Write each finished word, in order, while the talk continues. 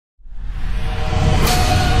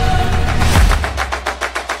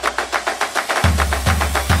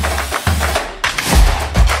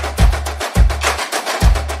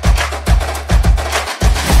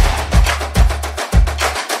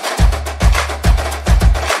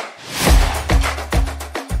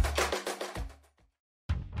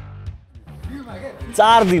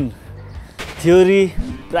4 दिन theory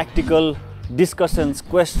practical discussions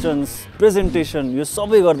questions presentation यो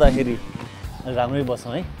सबै गर्दाखेरि राम्रै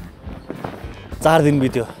बसौँ है 4 दिन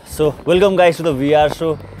बित्यो so welcome guys to the VAR show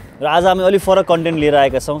र आज हामी अलि फरक कन्टेन्ट लिएर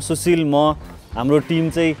आएका छौँ सुशील म हाम्रो टिम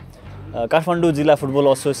चाहिँ काठमाडौँ जिल्ला फुटबल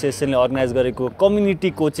एसोसिएसनले अर्गनाइज गरेको कम्युनिटी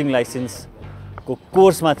कोचिङ लाइसेन्सको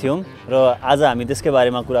कोर्समा थियौँ र आज हामी त्यसकै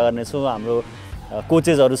बारेमा कुरा गर्नेछौँ हाम्रो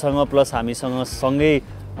कोचेसहरूसँग प्लस हामीसँग सँगै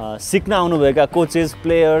सिक्न आउनुभएका कोचेस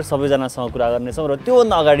प्लेयर सबैजनासँग कुरा गर्नेछौँ र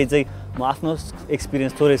त्योभन्दा अगाडि चाहिँ म आफ्नो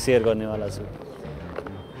एक्सपिरियन्स थोरै सेयर गर्नेवाला छु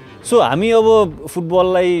सो हामी अब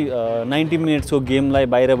फुटबललाई 90 मिनट्सको गेमलाई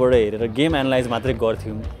बाहिरबाट हेरेर गेम एनालाइज मात्रै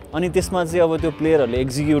गर्थ्यौँ अनि त्यसमा चाहिँ अब त्यो प्लेयरहरूले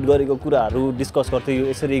एक्जिक्युट गरेको कुराहरू डिस्कस गर्थ्यो यो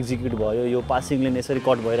यसरी एक्जिक्युट भयो यो पासिङ लेन यसरी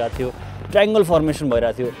कट भइरहेको थियो ट्रायङ्गल फर्मेसन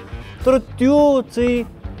भइरहेको थियो तर त्यो चाहिँ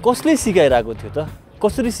कसले सिकाइरहेको थियो त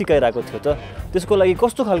कसरी सिकाइरहेको थियो त त्यसको लागि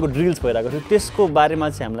कस्तो खालको ड्रिल्स भइरहेको थियो त्यसको बारेमा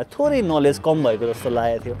चाहिँ हामीलाई थोरै नलेज कम भएको जस्तो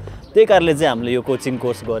लागेको थियो त्यही कारणले चाहिँ हामीले यो कोचिङ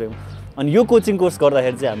कोर्स गऱ्यौँ अनि यो कोचिङ कोर्स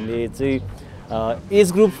गर्दाखेरि चाहिँ हामीले चाहिँ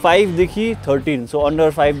एज ग्रुप 5 देखि 13 सो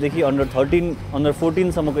अन्डर 5 देखि अन्डर 13 अन्डर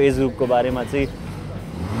 14 सम्मको एज ग्रुपको बारेमा चाहिँ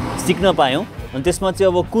सिक्न पायौँ अनि त्यसमा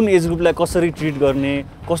चाहिँ अब कुन एज ग्रुपलाई कसरी ट्रिट गर्ने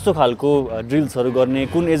कस्तो खालको ड्रिल्सहरू गर्ने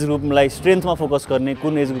कुन एज ग्रुपलाई स्ट्रेन्थमा फोकस गर्ने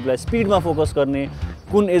कुन एज ग्रुपलाई स्पिडमा फोकस गर्ने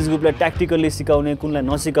कुन एज ग्रुपलाई ट्याक्टिकल्ली सिकाउने कुनलाई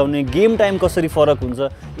नसिकाउने गेम टाइम कसरी फरक हुन्छ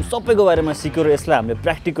यो सबैको बारेमा सिक्यो र यसलाई हामीले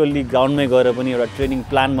प्र्याक्टिकल्ली ग्राउन्डमै गएर पनि एउटा ट्रेनिङ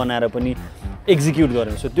प्लान बनाएर पनि एक्जिक्युट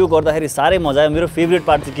गऱ्यौँ सो त्यो गर्दाखेरि साह्रै मजा आयो मेरो फेभरेट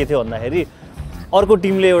पार्ट चाहिँ के थियो भन्दाखेरि अर्को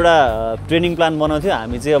टिमले एउटा ट्रेनिङ प्लान बनाउँथ्यो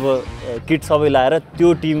हामी चाहिँ अब किट सबै लाएर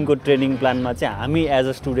त्यो टिमको ट्रेनिङ प्लानमा चाहिँ हामी as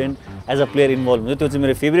a student as a player involve हुन्थ्यो त्यो चाहिँ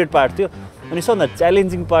मेरो फेभरेट पार्ट थियो अनि सबभन्दा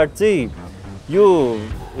च्यालेन्जिङ पार्ट चाहिँ यो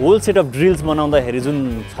होल सेट अफ ड्रिल्स बनाउँदाखेरि जुन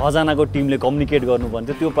 6 जनाको टिमले कम्युनिकेट गर्नुपर्ने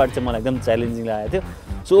थियो त्यो पार्ट चाहिँ मलाई एकदम च्यालेन्जिङ लागेको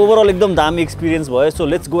थियो सो ओभरअल एकदम दामी एक्सपिरियन्स भयो so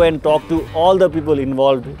let's go and talk to all the people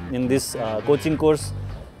involve in this coaching course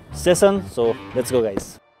session so let's go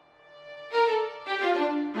guys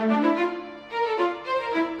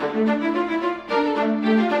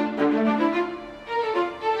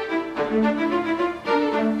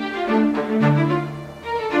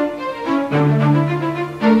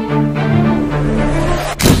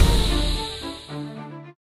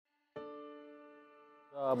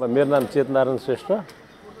अब मेरो नाम चेतनारायण श्रेष्ठ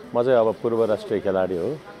म चाहिँ अब पूर्व राष्ट्रिय खेलाडी हो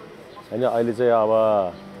हैन अहिले चाहिँ अब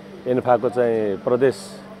एन्फाको चाहिँ प्रदेश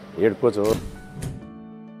हेड कोच हो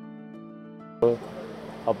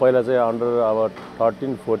अब पहिला चाहिँ अन्डर अब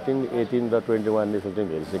 13, 14, 18 र 21 नेसनल टिम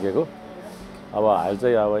हेरिसकेको अब हाल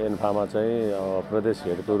चाहिँ अब एन्फामा चाहिँ प्रदेश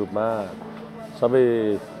हेडको रूपमा सबै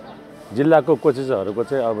जिल्लाको कोचेसहरूको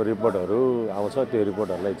चाहिँ अब रिपोर्टहरू आउँछ त्यो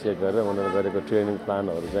रिपोर्टहरूलाई चेक गरेर उनीहरू गरेको ट्रेनिङ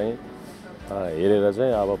प्लानहरू चाहिँ हेरेर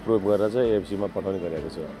चाहिँ अब प्रुभ गरेर चाहिँ एफसीमा पठाउने गरेको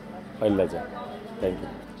छु पहिला चाहिँ थ्याङ्क यू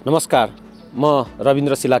नमस्कार म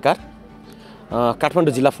रविन्द्र शिलाकार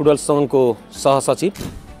काठमाडौँ जिल्ला फुटबल सङ्घको सहसचिव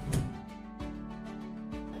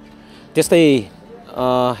त्यस्तै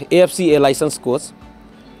एएफसी लाइसेन्स कोच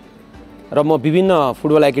र म विभिन्न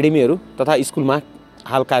फुटबल एकाडेमीहरू तथा स्कुलमा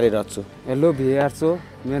हाल कार्यरत छु हेलो VAR शो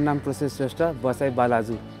मेरो नाम प्रशेष श्रेष्ठ बसाई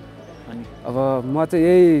बालाजु अनि अब म चाहिँ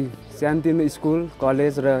यही सानोतिनो स्कुल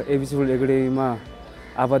कलेज र एबिसी फुटबल एकाडेमीमा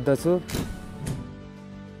आबद्ध छु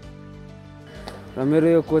र मेरो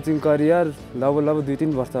यो कोचिङ करियर लगभग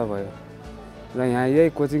 2-3 वर्ष भयो र यहाँ यही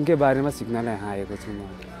कोचिङकै बारेमा सिक्नलाई यहाँ आएको छु म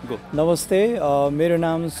नमस्ते मेरो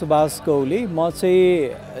नाम सुभाष कोइराला म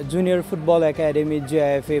चाहिँ junior football academy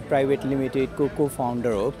JIFA private लिमिटेडको को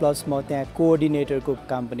फाउन्डर हो प्लस म त्यहाँ कोअर्डिनेटरको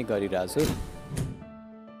काम पनि गरिरहेको छु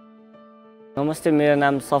नमस्ते मेरो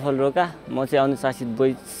नाम सफल रोका म चाहिँ अनुशासित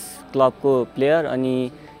बोइज क्लबको प्लेयर अनि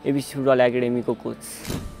एबिसी फुटबल एकाडेमीको कोच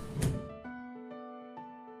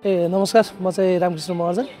नमस्कार म चाहिँ रामकृष्ण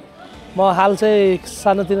महर्जन म हाल चाहिँ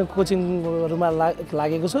सानोतिनो कोचिङहरुमा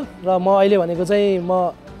लागेको छु र म अहिले भनेको चाहिँ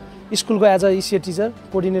म स्कुलको as a ECA teacher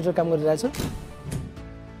coordinator काम गरिरहेको छु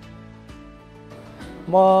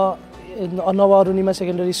म नव अरुणिमा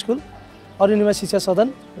सेकेन्डरी स्कुल अरुणिमा शिक्षा सदन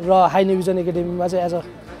र हाई डिभिजन एकाडेमीमा चाहिँ as a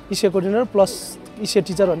ECA coordinator plus ECA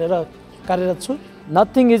teacher भनेर कार्यरत छु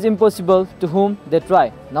नथिङ इज इम्पोसिबल टु हुम दे ट्राई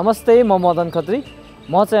नमस्ते म मदन खत्री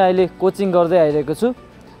म चाहिँ अहिले कोचिङ गर्दै आइरहेको छु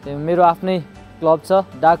मेरो आफ्नै क्लब छ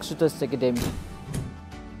डार्क सुटर्स एकाडेमी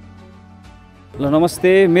ल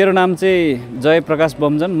नमस्ते मेरो नाम चाहिँ जय प्रकाश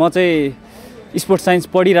बमजन म चाहिँ स्पोर्ट्स साइन्स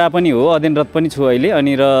पढिरहा पनि हो अध्ययनरत पनि छु अहिले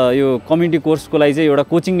अनि र यो कम्युनिटी कोर्सको लागि चाहिँ एउटा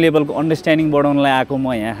कोचिङ लेभलको अन्डरस्ट्यान्डिङ बढाउनलाई आएको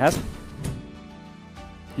म यहाँ खास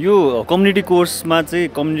यो कम्युनिटी कोर्समा चाहिँ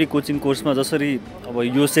कम्युनिटी कोचिङ कोर्समा जसरी अब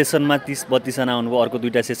यो सेसनमा 30-32 जना आउनुभयो अर्को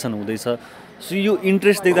 2टा सेसन हुँदैछ सो यो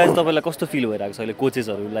इन्ट्रेस्ट देख्दा चाहिँ तपाईँलाई कस्तो फिल भइरहेको छ अहिले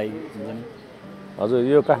कोचेसहरूलाई हजुर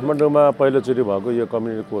यो काठमाडौँमा पहिलोचोटि भएको यो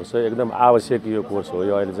कम्युनिटी कोर्स चाहिँ एकदम आवश्यक यो कोर्स हो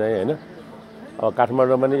यो अहिले चाहिँ हैन अब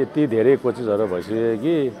काठमाडौँमा नि यति धेरै कोचेसहरू भइसक्यो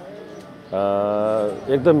कि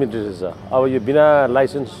एकदम इन्ट्रेस्ट छ। अब यो बिना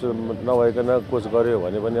लाइसेन्स नभइकन कोच गर्यो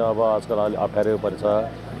भने पनि अब आजकल अलि अप्ठ्यारो पर्छ।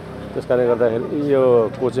 त्यस कारणले गर्दाखेरि यो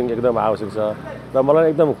कोचिङ एकदम आवश्यक छ र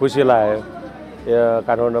मलाई एकदम खुसी लाग्यो।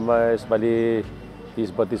 काठमाडौँमा यसपालि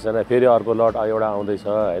 30-32 जना फेरि अर्को लट एउटा आउँदैछ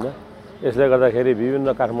होइन। यसले गर्दाखेरि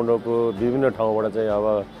विभिन्न काठमाडौँको विभिन्न ठाउँबाट चाहिँ अब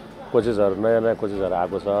कोचेसहरू नयाँ कोचेसहरू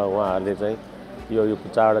आएको छ। उहाँहरूले चाहिँ यो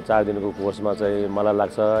 4 दिनको कोर्समा चाहिँ मलाई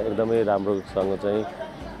लाग्छ एकदमै राम्रोसँग चाहिँ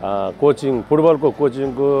कोचिङ फुटबलको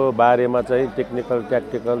कोचिङको बारेमा चाहिँ टेक्निकल,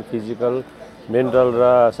 ट्याक्टिकल, फिजिकल, मेन्टल र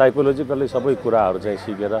साइकोलोजिकली सबै कुराहरू चाहिँ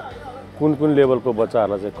सिकेर कुन लेभलको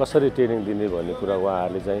बच्चाहरूलाई चाहिँ कसरी ट्रेनिङ दिने भन्ने कुरा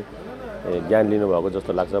उहाँहरूले चाहिँ ज्ञान लिनुभएको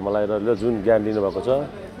जस्तो लाग्छ मलाई। र जुन ज्ञान लिनुभएको छ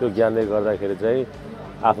त्यो ज्ञानले गर्दाखेरि चाहिँ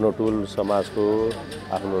आफ्नो टोल समाजको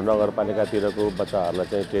आफ्नो नगरपालिकातिरको बच्चाहरूलाई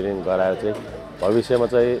चाहिँ ट्रेनिङ गराएर चाहिँ भविष्यमा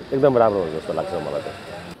चाहिँ एकदम राम्रो हुन्छ जस्तो लाग्छ मलाई त।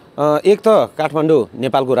 एक त काठमाडौँ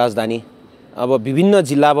नेपालको राजधानी, अब विभिन्न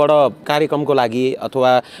जिल्लाबाट कार्यक्रमको लागि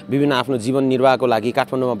अथवा विभिन्न आफ्नो जीवन निर्वाहको लागि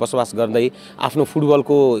काठमाडौँमा बसोबास गर्दै आफ्नो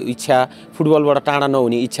फुटबलको इच्छा, फुटबलबाट टाढा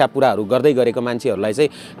नहुने इच्छा पुराहरू गर्दै गरेको मान्छेहरूलाई चाहिँ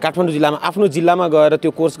काठमाडौँ जिल्लामा आफ्नो जिल्लामा गएर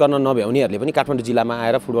त्यो कोर्स गर्न नभ्याउनेहरूले पनि काठमाडौँ जिल्लामा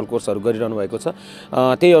आएर फुटबल कोर्सहरू गरिरहनु भएको छ।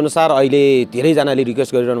 त्यही अनुसार अहिले धेरैजनाले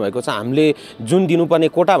रिक्वेस्ट गरिरहनु भएको छ। हामीले जुन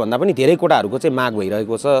दिनुपर्ने कोटा भन्दा पनि धेरै कोटाहरूको चाहिँ माग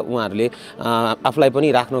भइरहेको छ। उहाँहरूले आफूलाई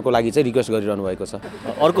पनि राख्नको लागि चाहिँ रिक्वेस्ट गरिरहनु भएको छ।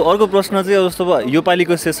 अर्को प्रश्न चाहिँ जस्तो यो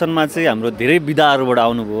पालिको सेसनमा चाहिँ हाम्रो धेरै विधाहरूबाट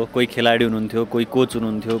आउनुभयो। कोही खेलाडी हुनुहुन्थ्यो, कोही कोच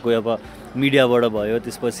हुनुहुन्थ्यो, कोही अब मिडियाबाट भयो,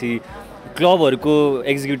 त्यसपछि क्लबहरूको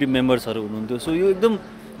एक्जिक्युटिभ मेम्बर्सहरू हुनुहुन्थ्यो। सो यो एकदम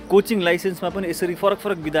कोचिङ लाइसेन्समा पनि यसरी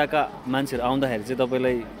फरक विधाका मान्छेहरू आउँदाखेरि चाहिँ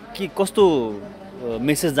तपाईँलाई के कस्तो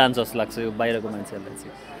मेसेज जान्छ जस्तो लाग्छ यो बाहिरको मान्छेहरूलाई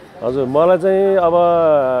चाहिँ? हजुर, मलाई चाहिँ अब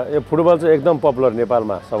यो फुटबल चाहिँ एकदम पपुलर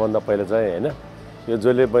नेपालमा सबभन्दा पहिला चाहिँ होइन। यो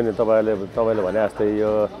जसले पनि तपाईँले भने जस्तै यो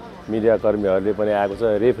मिडियाकर्मीहरूले पनि आएको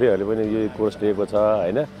छ, रेफ्रीहरूले पनि यो कोर्स लिएको छ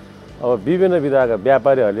होइन। अब विभिन्न विधाका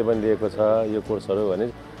व्यापारीहरूले पनि लिएको छ यो कोर्सहरू भने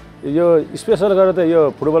यो स्पेसल गरेर त यो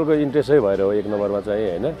फुटबलको इन्ट्रेस्टै भएर हो एक नम्बरमा चाहिँ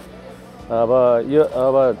होइन। अब यो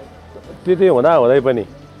अब त्यति हुँदै पनि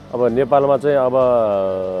अब नेपालमा चाहिँ अब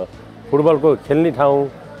फुटबलको खेल्ने ठाउँ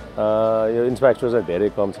यो इन्फ्रास्ट्रक्चर चाहिँ धेरै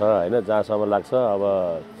कम छ होइन। जहाँसम्म लाग्छ अब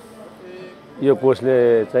यो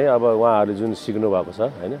कोर्सले चाहिँ अब उहाँहरूले जुन सिक्नु भएको छ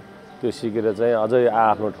होइन त्यो सिकेर चाहिँ अझै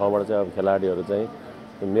आफ्नो ठाउँबाट चाहिँ अब खेलाडीहरू चाहिँ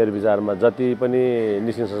मेरो विचारमा जति पनि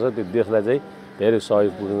निस्किन सक्छ त्यो देशलाई चाहिँ धेरै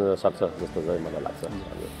सहयोग पुग्न सक्छ जस्तो चाहिँ मलाई लाग्छ।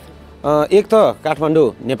 एक त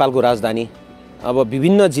काठमाडौँ नेपालको राजधानी, अब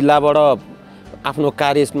विभिन्न जिल्लाबाट आफ्नो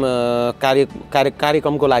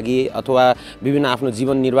कार्यक्रमको लागि अथवा विभिन्न आफ्नो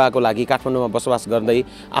जीवन निर्वाहको लागि काठमाडौँमा बसोबास गर्दै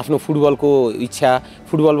आफ्नो फुटबलको इच्छा,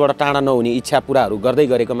 फुटबलबाट टाढा नहुने इच्छा पुराहरू गर्दै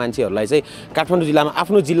गरेको मान्छेहरूलाई चाहिँ काठमाडौँ जिल्लामा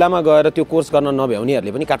आफ्नो जिल्लामा गएर त्यो कोर्स गर्न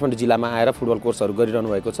नभ्याउनेहरूले पनि काठमाडौँ जिल्लामा आएर फुटबल कोर्सहरू गरिरहनु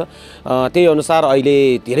भएको छ। त्यही अनुसार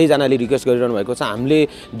अहिले धेरैजनाले रिक्वेस्ट गरिरहनु भएको छ। हामीले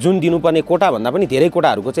जुन दिनुपर्ने कोटा भन्दा पनि धेरै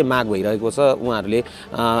कोटाहरूको चाहिँ माग भइरहेको छ। उहाँहरूले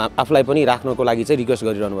आफूलाई पनि राख्नको लागि चाहिँ रिक्वेस्ट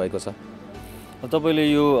गरिरहनु भएको छ। तपाईँले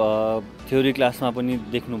यो थ्योरी क्लासमा पनि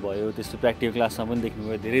देख्नुभयो, त्यस्तो प्र्याक्टिकल क्लासमा पनि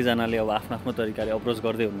देख्नुभयो, धेरैजनाले अब आफ्नो तरिकाले अप्रोच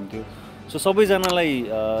गर्दै हुनुहुन्थ्यो। सो सबैजनालाई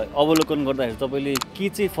अवलोकन गर्दाखेरि तपाईँले के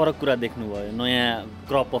चाहिँ फरक कुरा देख्नुभयो नयाँ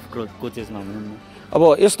क्रप अफ कोचेसमा हुनु? अब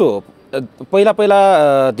यस्तो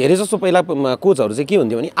पहिला धेरै जस्तो पहिला कोचहरू चाहिँ के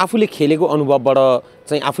हुन्थ्यो भने आफूले खेलेको अनुभवबाट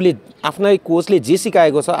चाहिँ आफूले आफ्नै कोचले जे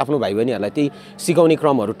सिकाएको छ आफ्नो भाइ बहिनीहरूलाई त्यही सिकाउने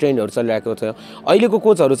क्रमहरू ट्रेन्डहरू चलिरहेको थियो। अहिलेको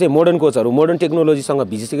कोचहरू चाहिँ मोडर्न कोचहरू, मोडर्न टेक्नोलोजीसँग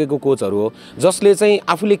भिजिसकेको कोचहरू हो जसले चाहिँ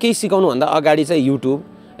आफूले केही सिकाउनुभन्दा अगाडि चाहिँ युट्युब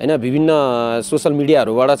होइन विभिन्न सोसल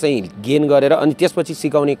मिडियाहरूबाट चाहिँ गेन गरेर अनि त्यसपछि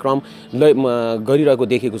सिकाउने क्रम गरिरहेको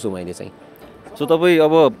देखेको छु मैले चाहिँ। सो तपाईँ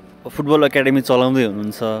अब फुटबल एकाडेमी चलाउँदै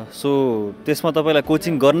हुनुहुन्छ, सो त्यसमा तपाईँलाई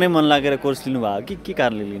कोचिङ गर्नै मन लागेर कोर्स लिनुभयो कि के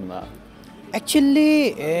कारणले लिनुभयो? एक्चुअली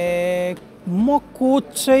म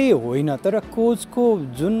कोच चाहिँ होइन, तर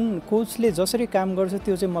कोचले जसरी काम गर्छ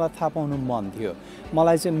त्यो चाहिँ मलाई थाहा पाउनु मन थियो।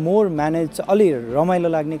 मलाई चाहिँ मोर म्यानेज अलि रमाइलो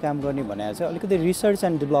लाग्ने काम गर्ने भनेर चाहिँ अलिकति रिसर्च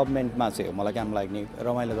एन्ड डेभलपमेन्टमा चाहिँ हो मलाई काम लाग्ने,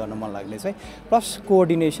 रमाइलो गर्न मन लाग्ने चाहिँ, प्लस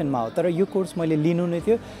कोअर्डिनेसनमा हो। तर यो कोर्स मैले लिनु नै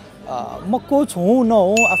थियो। म कोच हुँ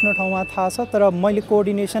नहुँ आफ्नो ठाउँमा थाहा छ, तर मैले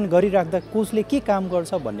कोअर्डिनेसन गरिराख्दा कोचले के काम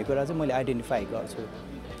गर्छ भन्ने कुरा चाहिँ मैले आइडेन्टिफाई गर्छु।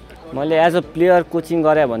 मैले एज अ प्लेयर कोचिङ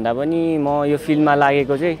गरे भन्दा पनि म यो फिल्डमा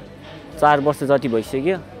लागेको चाहिँ 4 वर्ष जति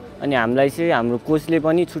भइसक्यो। अनि हामीलाई चाहिँ हाम्रो कोचले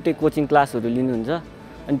पनि छुट्टै कोचिङ क्लासहरू लिनुहुन्छ।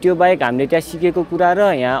 अनि त्यो बाहेक हामीले त्यहाँ सिकेको कुरा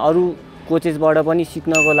र यहाँ अरू कोचेसबाट पनि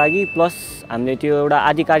सिक्नको लागि प्लस हामीले त्यो एउटा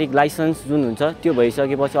आधिकारिक लाइसेन्स जुन हुन्छ त्यो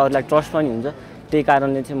भइसकेपछि अरूलाई ट्रस्ट पनि हुन्छ। त्यही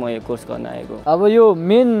कारणले चाहिँ म यो कोर्स गर्न आएको। अब यो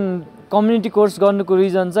मेन कम्युनिटी कोर्स गर्नुको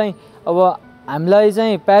रिजन चाहिँ अब हामीलाई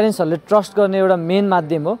चाहिँ प्यारेन्ट्सहरूले ट्रस्ट गर्ने एउटा मेन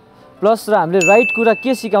माध्यम हो। प्लस र हामीले राइट कुरा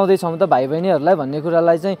के सिकाउँदैछौँ त भाइ बहिनीहरूलाई भन्ने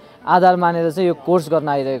कुरालाई चाहिँ आधार मानेर चाहिँ यो कोर्स गर्न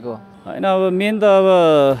आइरहेको। होइन अब मेन त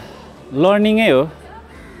अब लर्निङै हो।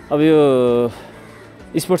 अब यो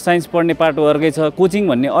स्पोर्ट्स साइन्स पढ्ने पाटो अर्कै छ, कोचिङ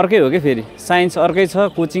भन्ने अर्कै हो क्या। फेरि साइन्स अर्कै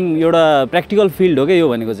छ, कोचिङ एउटा प्र्याक्टिकल फिल्ड हो क्या यो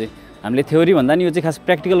भनेको चाहिँ। हामीले थ्योरी भन्दा नि यो चाहिँ खास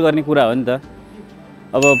प्र्याक्टिकल गर्ने कुरा हो नि त।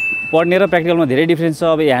 अब पढ्ने र प्र्याक्टिकलमा धेरै डिफ्रेन्स छ।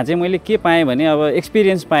 अब यहाँ चाहिँ मैले के पाएँ भने अब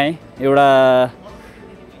एक्सपिरियन्स पाएँ, एउटा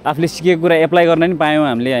आफूले सिकेको कुरा एप्लाई गर्न नि पायौँ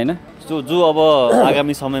हामीले होइन। जो अब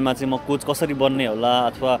आगामी समयमा चाहिँ म कोच कसरी बन्ने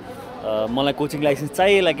होला अथवा मलाई कोचिङ लाइसेन्स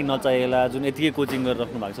चाहिएला कि नचाहिएला, जुन यतिकै कोचिङ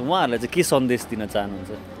गरिराख्नु भएको छ उहाँहरूलाई चाहिँ के सन्देश दिन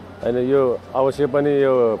चाहनुहुन्छ? होइन, यो अवश्य पनि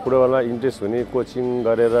यो फुटबलमा इन्ट्रेस्ट हुने, कोचिङ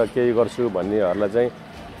गरेर केही गर्छु भन्नेहरूलाई चाहिँ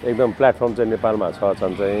एकदम प्लेटफर्म चाहिँ नेपालमा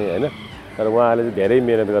छन् चाहिँ होइन। तर उहाँहरूले चाहिँ धेरै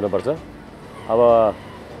मिहिनेत गर्नुपर्छ। अब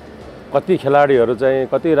कति खेलाडीहरू चाहिँ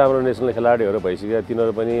कति राम्रो नेसनल खेलाडीहरू भइसक्यो,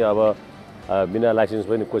 तिनीहरू पनि अब बिना लाइसेन्स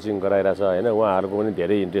पनि कोचिङ गराइरहेछ होइन। उहाँहरूको पनि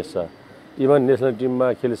धेरै इन्ट्रेस्ट छ। इभन नेसनल टिममा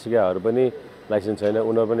खेलिसकेकाहरू पनि लाइसेन्स छैन,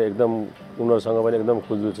 उनीहरू पनि एकदम उनीहरूसँग पनि एकदम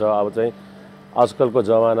खुल्दु छ। अब चाहिँ आजकलको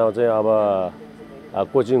जमानामा चाहिँ अब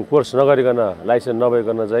कोचिङ कोर्स नगरिकन, लाइसेन्स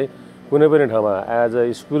नभइकन चाहिँ कुनै पनि ठाउँमा as a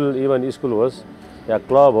school, even school होस् या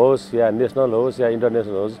क्लब होस् या नेसनल होस् या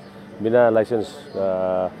इन्टरनेसनल होस्, बिना लाइसेन्स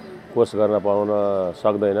कोर्स गर्न पाउन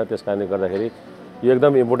सक्दैन। त्यस कारणले गर्दाखेरि यो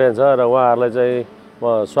एकदम इम्पोर्टेन्ट छ र उहाँहरूलाई चाहिँ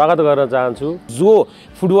म स्वागत गर्न चाहन्छु। जो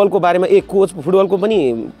फुटबलको बारेमा कोच फुटबलको पनि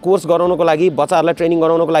कोर्स गराउनको लागि, बच्चाहरूलाई ट्रेनिङ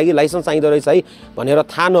गराउनको लागि लाइसेन्स चाहिँदो रहेछ है भनेर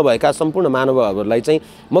थाहा नभएका सम्पूर्ण महानुभावहरूलाई चाहिँ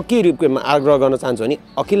म के आग्रह गर्न चाहन्छु भने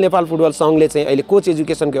अखिल नेपाल फुटबल सङ्घले चाहिँ अहिले कोच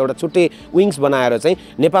एजुकेसनको एउटा छुट्टै विङ्स बनाएर चाहिँ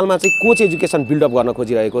नेपालमा चाहिँ कोच एजुकेसन बिल्डअप गर्न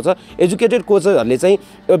खोजिरहेको छ। एजुकेटेड कोचहरूले चाहिँ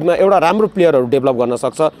एउटा राम्रो प्लेयरहरू डेभलप गर्न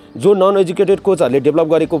सक्छ। जो नन एजुकेटेड कोचहरूले डेभलप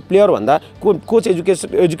गरेको प्लेयरभन्दा कोच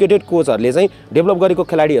एजुकेटेड कोचहरूले चाहिँ डेभलप गरेको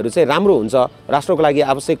खेलाडीहरू चाहिँ राम्रो हुन्छ। राष्ट्रको लागि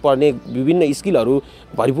आवश्यक पर्ने विभिन्न स्किलहरू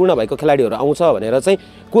भरिपूर्ण भएको खेलाडीहरू आउँछ भनेर चाहिँ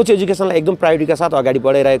कोच एजुकेसनलाई एकदम प्रायोरिटीका साथ अगाडि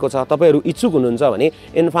बढाइरहेको छ। तपाईँहरू इच्छुक हुनुहुन्छ भने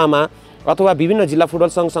एन्फामा अथवा विभिन्न जिल्ला फुटबल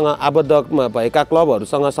सङ्घसँग आबद्ध भएका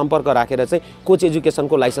क्लबहरूसँग सम्पर्क राखेर चाहिँ कोच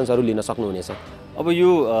एजुकेसनको लाइसेन्सहरू लिन सक्नुहुनेछ। अब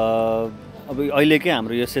यो अब अहिलेकै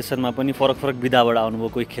हाम्रो यो सेसनमा पनि फरक फरक विधाबाट आउनुभयो।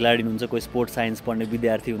 कोही खेलाडी हुनुहुन्छ, कोही स्पोर्ट्स साइन्स पढ्ने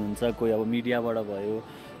विद्यार्थी हुनुहुन्छ, कोही अब मिडियाबाट भयो,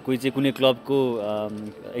 कोही चाहिँ कुनै क्लबको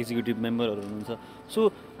एक्जिक्युटिभ मेम्बरहरू हुनुहुन्छ। सो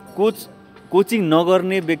कोचिङ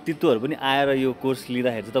नगर्ने व्यक्तित्वहरू पनि आएर यो कोर्स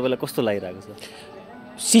लिँदाखेरि चाहिँ तपाईँलाई कस्तो लागिरहेको छ?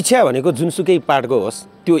 शिक्षा भनेको जुनसुकै पार्टको होस्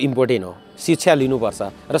त्यो इम्पोर्टेन्ट हो। शिक्षा लिनुपर्छ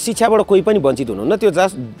र शिक्षाबाट कोही पनि वञ्चित हुनुहुन्न, त्यो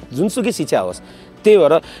जुनसुकै शिक्षा होस्। त्यही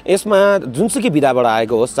भएर यसमा जुनसुकै विधाबाट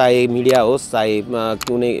आएको होस्, चाहे मिडिया होस्, चाहे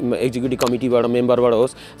कुनै एक्जिक्युटिभ कमिटीबाट मेम्बरबाट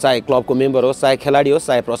होस्, चाहे क्लबको मेम्बर होस्, चाहे खेलाडी होस्,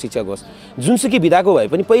 चाहे प्रशिक्षक होस्, जुनसुकै विधाको भए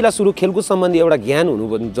पनि पहिला सुरु खेलकुद सम्बन्धी एउटा ज्ञान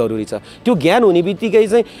हुनु जरुरी छ। त्यो ज्ञान हुने बित्तिकै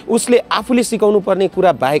चाहिँ उसले आफूले सिकाउनु पर्ने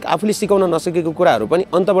कुरा बाहेक आफूले सिकाउन नसकेको कुराहरू पनि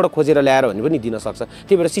अन्तबाट खोजेर ल्याएर भने पनि दिन सक्छ।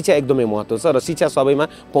 त्यही भएर शिक्षा एकदमै महत्त्व छ र शिक्षा सबैमा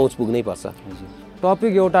पहुँच पुग्नै पर्छ।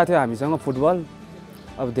 टपिक एउटा थियो हामीसँग फुटबल।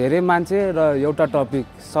 अब धेरै मान्छे र एउटा टपिक,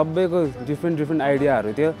 सबैको डिफ्रेन्ट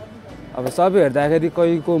आइडियाहरू थियो। अब सबै हेर्दाखेरि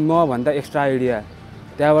कोहीको मभन्दा एक्स्ट्रा आइडिया,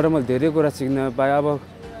 त्यहाँबाट मैले धेरै कुरा सिक्न पाएँ। अब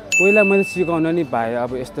कोहीलाई मैले सिकाउन नि पाएँ,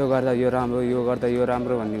 अब यस्तो गर्दा यो राम्रो, यो गर्दा यो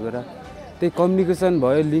राम्रो भन्ने कुरा। त्यही कम्युनिकेसन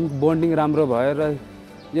भयो, लिङ्क बन्डिङ राम्रो भयो र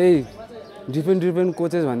यही डिफ्रेन्ट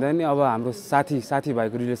कोचेस भन्दा नि अब हाम्रो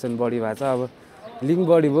साथीभाइको रिलेसन बढी भएको छ। अब लिङ्क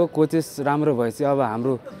बढी भयो, कोचेस राम्रो भएपछि अब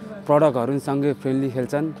हाम्रो प्रडक्टहरू सँगै फ्रेन्डली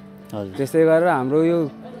खेल्छन्। त्यस्तै गरेर हाम्रो यो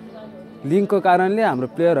लिङ्कको कारणले हाम्रो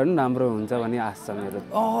प्लेयरहरू राम्रो हुन्छ भन्ने आशा छ मेरो।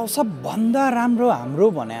 सबभन्दा राम्रो हाम्रो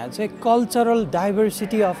भने चाहिँ कल्चरल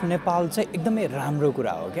डाइभर्सिटी अफ नेपाल चाहिँ एकदमै राम्रो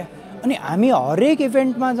कुरा हो क्या। अनि हामी हरेक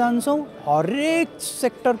इभेन्टमा जान्छौँ, हरेक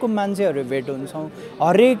सेक्टरको मान्छेहरू भेट हुन्छौँ,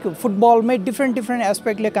 हरेक फुटबलमै डिफ्रेन्ट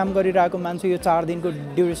एस्पेक्टले काम गरिरहेको मान्छे यो 4 दिनको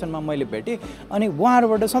ड्युरेसनमा मैले भेटेँ। अनि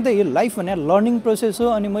उहाँहरूबाट सधैँ यो लाइफ भने लर्निङ प्रोसेस हो।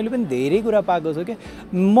 अनि मैले पनि धेरै कुरा पाएको छु क्या।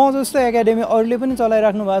 म जस्तो एकाडेमी अरूले पनि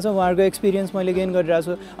चलाइराख्नु भएको छ, उहाँहरूको एक्सपिरियन्स मैले गेन गरिरहेको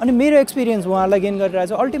छु अनि मेरो एक्सपिरियन्स उहाँहरूलाई गेन गरिरहेको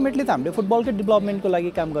छु। अल्टिमेटली त हामीले फुटबलकै डेभलपमेन्टको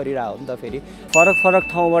लागि काम गरिरहेको हो नि त। फेरि फरक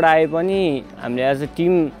ठाउँबाट आए पनि हामीले एज अ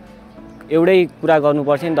टिम एउटै कुरा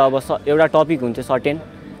गर्नुपर्छ नि त। अब एउटा टपिक हुन्छ सर्टेन,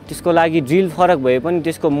 त्यसको लागि ड्रिल फरक भए पनि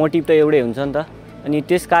त्यसको मोटिभ त एउटै हुन्छ नि त। अनि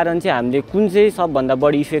त्यस कारण चाहिँ हामीले कुन चाहिँ सबभन्दा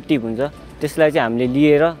बढी इफेक्टिभ हुन्छ त्यसलाई चाहिँ हामीले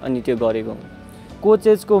लिएर अनि त्यो गरेको।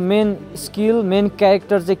 कोचेसको मेन स्किल, मेन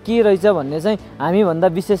क्यारेक्टर चाहिँ के रहेछ भन्ने चाहिँ हामीभन्दा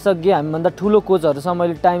विशेषज्ञ, हामीभन्दा ठुलो कोचहरूसँग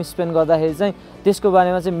मैले टाइम स्पेन्ड गर्दाखेरि चाहिँ त्यसको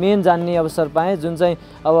बारेमा चाहिँ मेन जान्ने अवसर पाएँ। जुन चाहिँ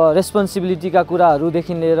अब रेस्पोन्सिबिलिटीका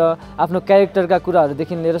कुराहरूदेखि लिएर आफ्नो क्यारेक्टरका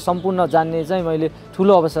कुराहरूदेखि लिएर सम्पूर्ण जान्ने चाहिँ मैले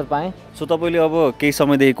ठुलो अवसर पाएँ। सो तपाईँले अब केही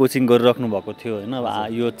समयदेखि कोचिङ गरिराख्नु भएको थियो होइन,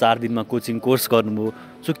 अब यो 4 दिनमा कोचिङ कोर्स गर्नुभयो।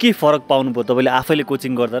 सो के फरक पाउनुभयो तपाईँले आफैले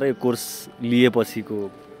कोचिङ गर्दा र यो कोर्स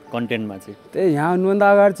लिएपछिको कन्टेन्टमा चाहिँ? त्यही यहाँ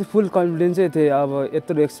हुनुभन्दा अगाडि चाहिँ फुल कन्फिडेन्सै थिएँ। अब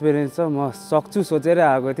यत्रो एक्सपिरियन्स छ, म सक्छु सोचेर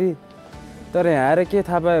आएको थिएँ। तर यहाँ आएर के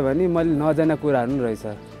थाहा पाएँ भने मैले नजाने कुराहरू पनि रहेछ।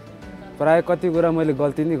 प्रायः कति कुरा मैले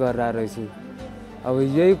गल्ती नै गरेर रहेछु। अब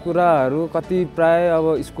यही कुराहरू कति प्राय अब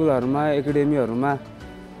स्कुलहरूमा एकाडेमीहरूमा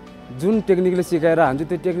जुन टेक्निकले सिकाएर हुन्छ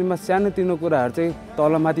त्यो टेक्निकमा सानोतिनो कुराहरू चाहिँ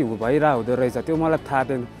तलमाथि भइरहेको हुँदो रहेछ त्यो मलाई थाहा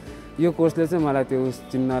थिएन यो कोर्सले चाहिँ मलाई त्यो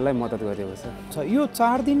चिन्नलाई मद्दत गरेको छ यो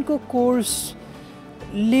 4 दिनको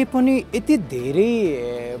कोर्सले पनि यति धेरै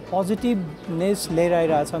पोजिटिभनेस लिएर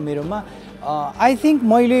आइरहेछ मेरोमा आई थिङ्क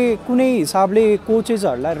मैले कुनै हिसाबले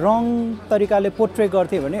कोचेसहरूलाई रङ तरिकाले पोर्ट्रे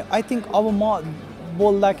गर्थेँ भने आई थिङ्क अब म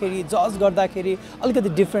बोल्दाखेरि जज गर्दाखेरि अलिकति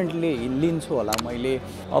डिफ्रेन्टली लिन्छु होला मैले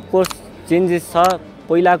अफकोर्स चेन्जेस छ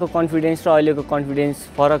पहिलाको कन्फिडेन्स र अहिलेको कन्फिडेन्स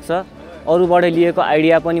फरक छ अरूबाट लिएको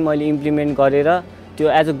आइडिया पनि मैले इम्प्लिमेन्ट गरेर त्यो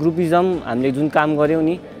एज अ ग्रुपिजम हामीले जुन काम गऱ्यौँ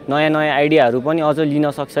नि नयाँ नयाँ आइडियाहरू पनि अझ लिन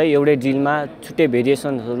सक्छ है एउटै ड्रिलमा छुट्टै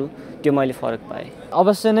भेरिएसनहरू त्यो मैले फरक पाएँ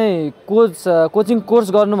अवश्य नै कोचिङ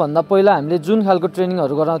कोर्स गर्नुभन्दा पहिला हामीले जुन खालको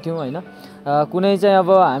ट्रेनिङहरू गराउँथ्यौँ होइन कुनै चाहिँ अब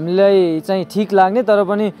हामीलाई चाहिँ ठिक लाग्ने तर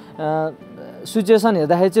पनि सिचुएसन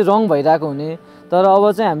हेर्दाखेरि चाहिँ रङ भइरहेको हुने तर अब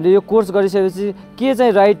चाहिँ हामीले यो कोर्स गरिसकेपछि के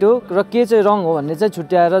चाहिँ राइट हो र के चाहिँ रङ हो भन्ने चाहिँ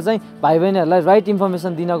छुट्याएर चाहिँ भाइ बहिनीहरूलाई राइट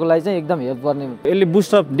इन्फर्मेसन दिनको लागि चाहिँ एकदम हेल्प गर्ने यसले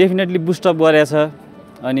बुस्टअप डेफिनेटली बुस्टअप गरेछ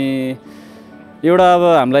अनि एउटा अब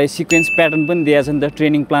हामीलाई सिक्वेन्स प्याटर्न पनि दिएको छ नि त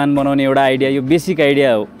ट्रेनिङ प्लान बनाउने एउटा आइडिया यो बेसिक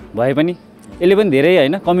आइडिया हो भए पनि यसले पनि धेरै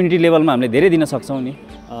होइन कम्युनिटी लेभलमा हामीले धेरै दिन सक्छौँ नि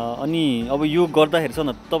अनि अब यो गर्दाखेरि छ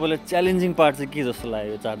न तपाईँलाई च्यालेन्जिङ पार्ट चाहिँ के जस्तो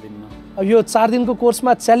लाग्यो 4 दिनमा अब यो 4 दिनको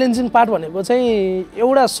कोर्समा च्यालेन्जिङ पार्ट भनेको चाहिँ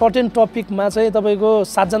एउटा सर्टेन टपिकमा चाहिँ तपाईँको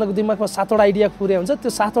 7 जनाको दिमागमा 7 वटा आइडिया पुर्या हुन्छ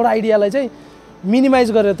त्यो 7 वटा आइडियालाई चाहिँ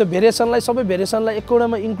मिनिमाइज गरेर त्यो भेरिएसनलाई सबै भेरिएसनलाई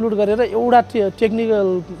एकवटामा इन्क्लुड गरेर एउटा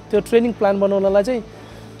टेक्निकल त्यो ट्रेनिङ प्लान बनाउनलाई चाहिँ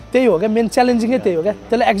त्यही हो क्या मेन च्यालेन्जिङै त्यही हो क्या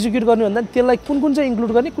त्यसलाई एक्जिक्युट गर्ने भन्दा त्यसलाई कुन चाहिँ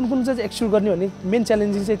इन्क्लुड गर्ने कुन चाहिँ एक्जिक्युट गर्ने भन्ने मेन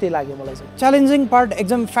च्यालेन्जिङ चाहिँ त्यही लाग्यो मलाई चाहिँ च्यालेन्जिङ पार्ट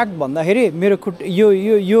एकदम फ्याक्ट भन्दाखेरि मेरो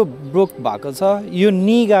यो ब्रोक भएको छ यो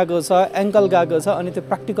नी गएको छ एङ्कल गएको छ अनि त्यो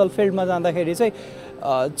प्र्याक्टिकल फिल्डमा जाँदाखेरि चाहिँ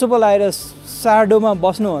चुप लाएर स्याडोमा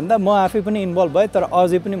बस्नुभन्दा म आफै पनि इन्भल्भ भएँ तर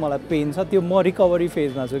अझै पनि मलाई पेन छ त्यो म रिकभरी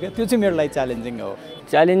फेजमा छु क्या त्यो चाहिँ मेरो लागि च्यालेन्जिङ हो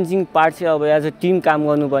च्यालेन्जिङ पार्ट चाहिँ अब एज अ टिम काम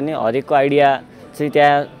गर्नुपर्ने हरेकको आइडिया चाहिँ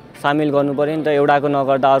त्यहाँ सामेल गर्नु पऱ्यो नि त एउटाको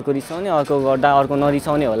नगर्दा अर्को रिसाउने अर्को गर्दा अर्को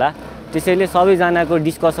नरिसाउने होला त्यसैले सबैजनाको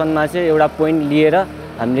डिस्कसनमा चाहिँ एउटा पोइन्ट लिएर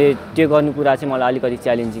हामीले त्यो गर्नु कुरा चाहिँ मलाई अलिकति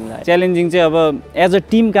च्यालेन्जिङ लाग्यो च्यालेन्जिङ चाहिँ अब एज अ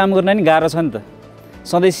टिम काम गर्न नि गाह्रो छ नि त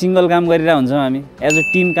सधैँ सिङ्गल काम गरिरहेको हुन्छौँ हामी एज अ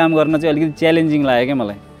टिम काम गर्न चाहिँ अलिकति च्यालेन्जिङ लाग्यो क्या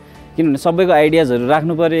मलाई किनभने सबैको आइडियाजहरू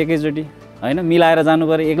राख्नु पऱ्यो एकैचोटि होइन मिलाएर जानु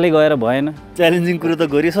पऱ्यो एक्लै गएर भएन च्यालेन्जिङ कुरो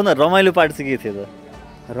त गरिएछ न रमाइलो पार्ट चाहिँ के थियो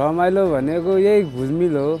त रमाइलो भनेको यही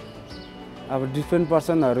घुलमिल हो अब डिफ्रेन्ट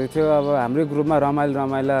पर्सनहरू थियो अब हाम्रै ग्रुपमा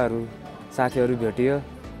रमाइलोहरू साथीहरू भेटियो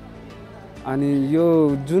अनि यो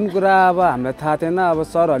जुन कुरा अब हामीलाई थाहा थिएन अब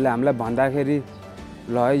सरहरूले हामीलाई भन्दाखेरि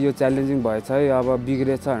ल है यो च्यालेन्जिङ भएछ है अब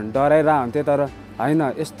बिग्रेछ भने डराइरहेको हुन्थ्यो तर होइन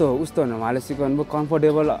यस्तो हो उस्तो भने उहाँले सिकाउनु भयो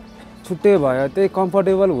कम्फोर्टेबल छुट्टै भयो त्यही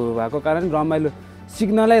कम्फोर्टेबल भएको कारण रमाइलो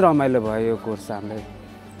सिक्नलाई रमाइलो भयो यो कोर्स हामीलाई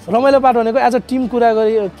रमाइलो पार्ट भनेको एज अ टिम कुरा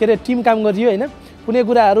गरी के अरे टिम काम गरियो होइन कुनै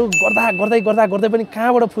कुराहरू गर्दै पनि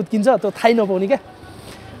कहाँबाट फुत्किन्छ त्यो थाहै नपाउने क्या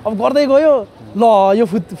अब गर्दै गयो ल यो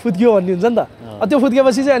फुत्कियो भन्ने हुन्छ नि त त्यो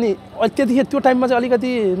फुत्केपछि चाहिँ अनि त्यतिखेर त्यो टाइममा चाहिँ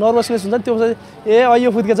अलिकति नर्भसनेस हुन्छ नि त्यो ए यो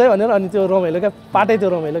फुत्केछ है भनेर अनि त्यो रमाइलो क्या पार्टै त्यो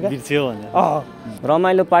रमाइलो क्या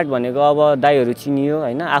रमाइलो पार्ट भनेको अब दाइहरू चिनियो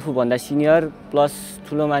होइन आफूभन्दा सिनियर प्लस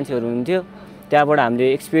ठुलो मान्छेहरू हुन्थ्यो त्यहाँबाट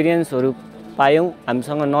हामीले एक्सपिरियन्सहरू पायौँ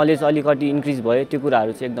हामीसँग नलेज अलिकति इन्क्रिज भयो त्यो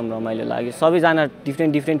कुराहरू चाहिँ एकदम रमाइलो लाग्यो सबैजना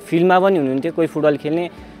डिफ्रेन्ट फिल्डमा पनि हुनुहुन्थ्यो कोही फुटबल खेल्ने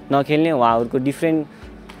नखेल्ने उहाँहरूको डिफ्रेन्ट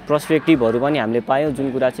पर्सपेक्टिभहरू पनि हामीले पायौँ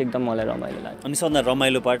जुन कुरा चाहिँ एकदम मलाई रमाइलो लाग्यो अनि सबभन्दा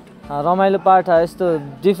रमाइलो पार्ट यस्तो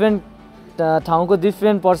डिफ्रेन्ट ठाउँको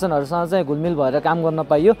डिफ्रेन्ट पर्सनहरूसँग चाहिँ घुलमिल भएर काम गर्न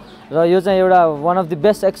पाइयो र यो चाहिँ एउटा one of the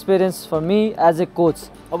best experience for me as a coach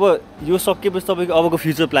अब यो सकेपछि तपाईँको अबको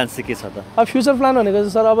फ्युचर प्लान चाहिँ के छ त अब फ्युचर प्लान भनेको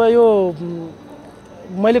चाहिँ सर अब यो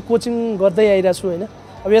मैले कोचिङ गर्दै आइरहेको छु होइन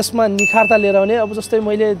अब यसमा निखारता लिएर आउने अब जस्तै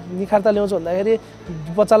मैले निखारता ल्याउँछु भन्दाखेरि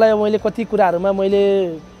बच्चालाई मैले कति कुराहरूमा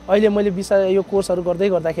अहिले मैले विषय यो कोर्सहरू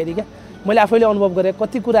गर्दाखेरि क्या मैले आफैले अनुभव गरेँ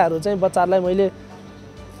कति कुराहरू चाहिँ बच्चाहरूलाई मैले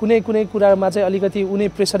कुनै कुरामा चाहिँ अलिकति उनी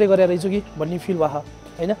प्रेसरै गरेर रहेछु कि भन्ने फिल भयो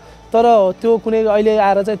होइन तर त्यो कुनै अहिले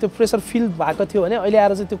आएर चाहिँ त्यो प्रेसर फिल भएको थियो भने अहिले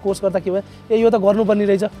आएर चाहिँ त्यो कोर्स गर्दा के भयो ए यो त गर्नुपर्ने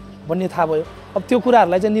रहेछ भन्ने थाहा भयो अब त्यो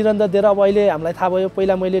कुराहरूलाई चाहिँ निरन्तर दिएर अब अहिले हामीलाई थाहा भयो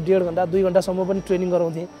पहिला मैले 1.5 घन्टा 2 घन्टासम्म पनि ट्रेनिङ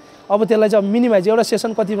गराउँथेँ अब त्यसलाई चाहिँ मिनिमाइज एउटा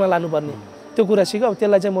सेसन कतिमा लानुपर्ने त्यो कुरा सिक्यो अब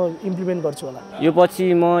त्यसलाई चाहिँ म इम्प्लिमेन्ट गर्छु होला यो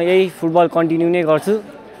पछि म यही फुटबल कन्टिन्यू नै गर्छु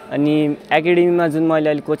अनि एकाडेमीमा जुन मैले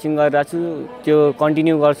अहिले कोचिङ गरिरहेको छु त्यो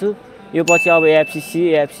कन्टिन्यू गर्छु यो पछि अब एएफसी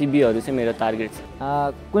एएफसीबीहरू चाहिँ मेरो टार्गेट छ।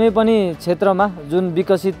 कुनै पनि क्षेत्रमा जुन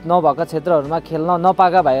विकसित नभएका क्षेत्रहरूमा खेल्न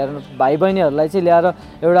नपाएका भाइ बहिनीहरूलाई चाहिँ ल्याएर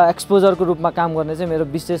एउटा एक्सपोजरको रूपमा काम गर्ने चाहिँ मेरो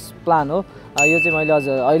विशेष प्लान हो। यो चाहिँ मैले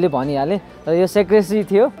अहिले भनिहालेँ र यो सेक्रेसी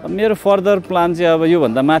थियो। मेरो फर्दर प्लान चाहिँ अब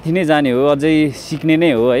योभन्दा माथि नै जाने हो, अझै सिक्ने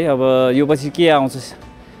नै हो है। अब यो पछि के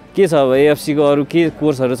आउँछ, के छ, अब एएफसीको अरू के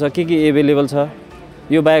कोर्सहरू छ, के एभाइलेबल छ,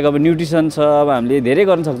 यो बाहेक अब न्युट्रिसन छ, अब हामीले धेरै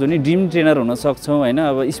गर्न सक्छौँ नि, ड्रिम ट्रेनर हुन सक्छौँ होइन।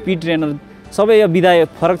 अब स्पिड ट्रेनर सबै यो विधा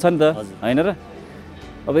फरक छ नि त होइन र।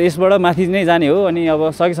 अब यसबाट माथि नै जाने हो अनि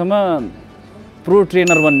अब सकेसम्म प्रो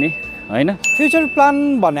ट्रेनर बन्ने होइन। फ्युचर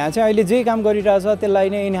प्लान भने चाहिँ अहिले जे काम गरिरहेछ त्यसलाई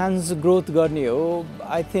नै इन्हान्स ग्रोथ गर्ने हो।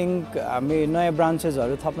 आई थिङ्क हामी नयाँ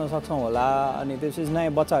ब्रान्चेसहरू थप्न सक्छौँ होला अनि त्यसपछि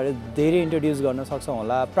नयाँ बच्चाहरू धेरै इन्ट्रोड्युस गर्न सक्छौँ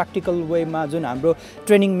होला। प्र्याक्टिकल वेमा जुन हाम्रो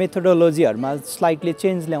ट्रेनिङ मेथोडोलोजीहरूमा स्लाइटली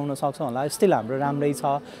चेन्ज ल्याउन सक्छौँ होला। स्टिल हाम्रो राम्रै छ,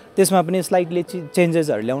 त्यसमा पनि स्लाइटली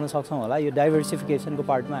चेन्जेसहरू ल्याउन सक्छौँ होला। यो डाइभर्सिफिकेसनको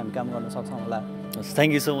पार्टमा हामी काम गर्न सक्छौँ होला।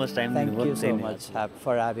 Thank you so much time thank you so much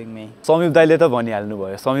for having me. समीप दाइले त भनिहाल्नु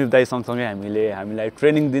भयो। समीप दाइ सँगसँगै हामीलाई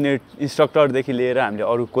ट्रेनिङ दिने इन्स्ट्रक्टरदेखि लिएर हामीले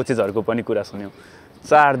अरू कोचेसहरूको पनि कुरा सुन्यौँ।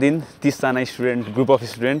 4 दिन 30 जना स्टुडेन्ट, ग्रुप अफ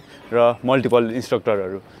स्टुडेन्ट र मल्टिपल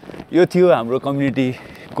इन्स्ट्रक्टरहरू, यो थियो हाम्रो कम्युनिटी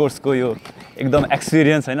कोर्सको यो एकदम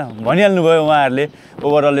एक्सपिरियन्स होइन। भनिहाल्नु भयो उहाँहरूले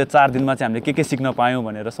ओभरअल यो 4 दिनमा चाहिँ हामीले के सिक्न पायौँ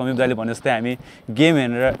भनेर। समीप दाइले भने जस्तै हामी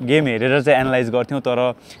गेम हेरेर चाहिँ एनालाइज गर्थ्यौँ, तर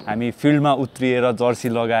हामी फिल्डमा उत्रिएर जर्सी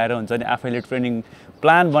लगाएर हुन्छ नि आफैले ट्रेनिङ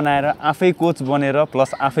प्लान बनाएर आफै कोच बनेर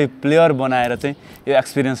प्लस आफै प्लेयर बनाएर चाहिँ यो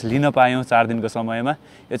एक्सपिरियन्स लिन पायौँ 4 दिनको समयमा।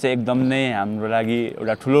 यो चाहिँ एकदम नै हाम्रो लागि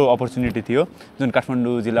एउटा ठुलो अपर्च्युनिटी थियो जुन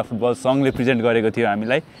काठमाडौँ जिल्ला फुटबल सङ्घले प्रेजेन्ट गरेको थियो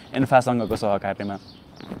हामीलाई एन्फासँगको सहकार्यमा।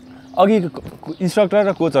 अघि इन्स्ट्रक्टर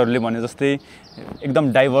र कोचहरूले भने जस्तै एकदम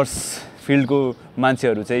डाइभर्स फिल्डको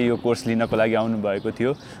मान्छेहरू चाहिँ यो कोर्स लिनको लागि आउनुभएको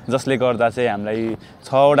थियो, जसले गर्दा चाहिँ हामीलाई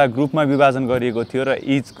 6वटा ग्रुपमा विभाजन गरिएको थियो र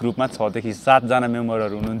इच ग्रुपमा 6 देखि 7 जना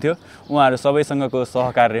मेम्बरहरू हुनुहुन्थ्यो। उहाँहरू सबैसँगको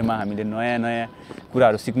सहकार्यमा हामीले नयाँ नयाँ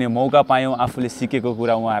कुराहरू सिक्ने मौका पायौँ, आफूले सिकेको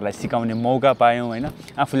कुरा उहाँहरूलाई सिकाउने मौका पायौँ होइन।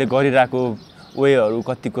 आफूले गरिरहेको वेहरू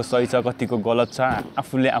कतिको सही छ कतिको गलत छ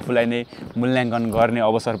आफूलाई नै मूल्याङ्कन गर्ने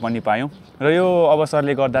अवसर पनि पायौँ। र यो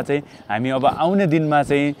अवसरले गर्दा चाहिँ हामी अब आउने दिनमा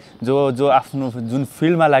चाहिँ जो आफ्नो जुन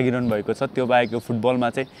फिल्डमा लागिरहनु भएको छ त्यो बाहेक यो फुटबलमा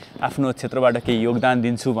चाहिँ आफ्नो क्षेत्रबाट केही योगदान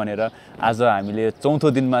दिन्छु भनेर आज हामीले 4थो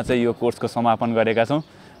दिनमा चाहिँ यो कोर्सको समापन गरेका छौँ।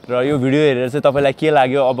 र यो भिडियो हेरेर चाहिँ तपाईँलाई के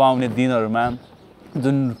लाग्यो, अब आउने दिनहरूमा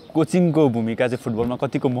जुन कोचिङको भूमिका चाहिँ फुटबलमा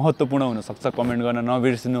कतिको महत्त्वपूर्ण हुनसक्छ कमेन्ट गर्न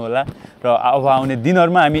नबिर्सिनु होला। र अब आउने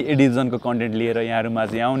दिनहरूमा हामी ए डिभिजनको कन्टेन्ट लिएर यहाँहरूमा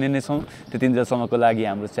चाहिँ आउने नै छौँ। त्यतिन्जेलसम्मको लागि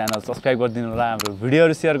हाम्रो च्यानल सब्सक्राइब गरिदिनु होला, हाम्रो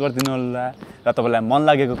भिडियोहरू सेयर गरिदिनु होला र तपाईँलाई मन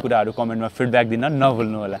लागेको कुराहरू कमेन्टमा फिडब्याक दिन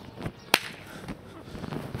नभुल्नु होला।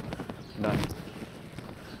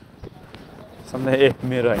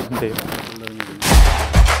 मेरो होइन त्यही